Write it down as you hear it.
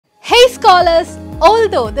Hey scholars,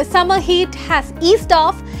 although the summer heat has eased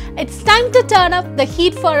off, it's time to turn up the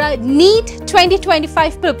heat for a NEET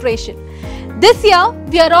 2025 preparation. This year,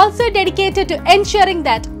 we are also dedicated to ensuring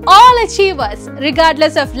that all achievers,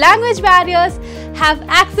 regardless of language barriers, have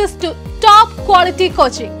access to top quality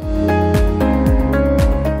coaching.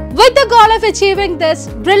 With the goal of achieving this,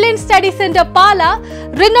 Brilliant Study Center Pala,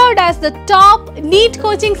 renowned as the top NEET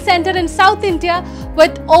coaching center in South India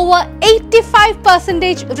with over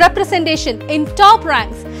 85% representation in top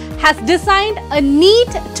ranks, has designed a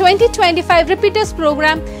NEET 2025 repeaters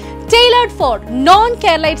program tailored for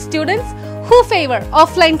non-Keralite students who favor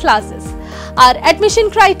offline classes. Our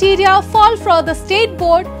admission criteria fall for the state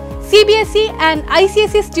board, CBSE and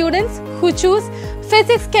ICSE students who choose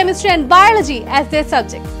physics, chemistry and biology as their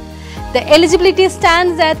subjects. The eligibility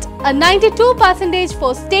stands at a 92%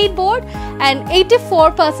 for state board and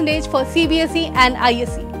 84% for CBSE and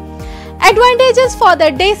ISE. Advantages for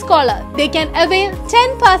the day scholar: they can avail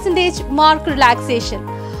 10% mark relaxation.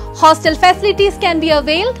 Hostel facilities can be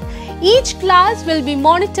availed. Each class will be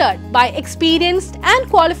monitored by experienced and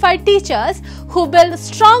qualified teachers who build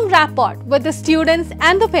strong rapport with the students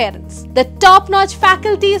and the parents. The top-notch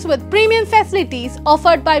faculties with premium facilities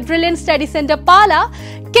offered by Brilliant Study Center Pala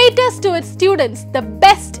caters to its students the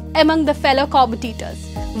best among the fellow competitors.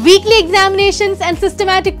 Weekly examinations and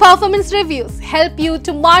systematic performance reviews help you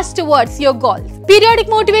to march towards your goals. Periodic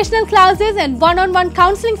motivational classes and one-on-one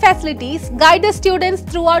counseling facilities guide the students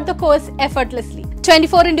throughout the course effortlessly.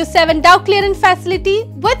 24/7 doubt clearance facility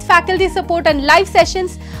with faculty support and live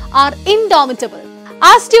sessions are indomitable.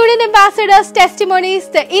 Our student ambassadors' testimonies,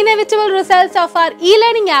 the inevitable results of our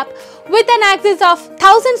e-learning app with an access of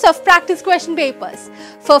thousands of practice question papers.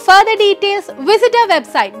 For further details, visit our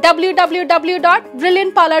website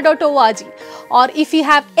www.brilliantpala.org, or if you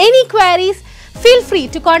have any queries, feel free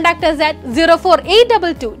to contact us at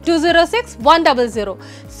 04822 206 100.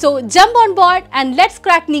 So jump on board and let's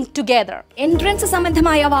crack NEET together. Entrance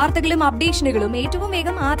സംബന്ധമായ വാർത്തകളും അപ്ഡേഷനുകളും ഏറ്റവും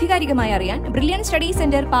വേഗം ആധികാരികമായി അറിയാൻ brilliant study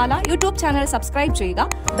centre പാല YouTube channel subscribe ചെയ്യുക,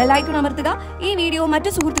 bell icon അമർത്തുക, ഈ video മറ്റു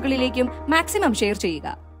സുഹൃത്തുക്കളിലേക്കും മാക്സിമം ഷെയർ ചെയ്യുക.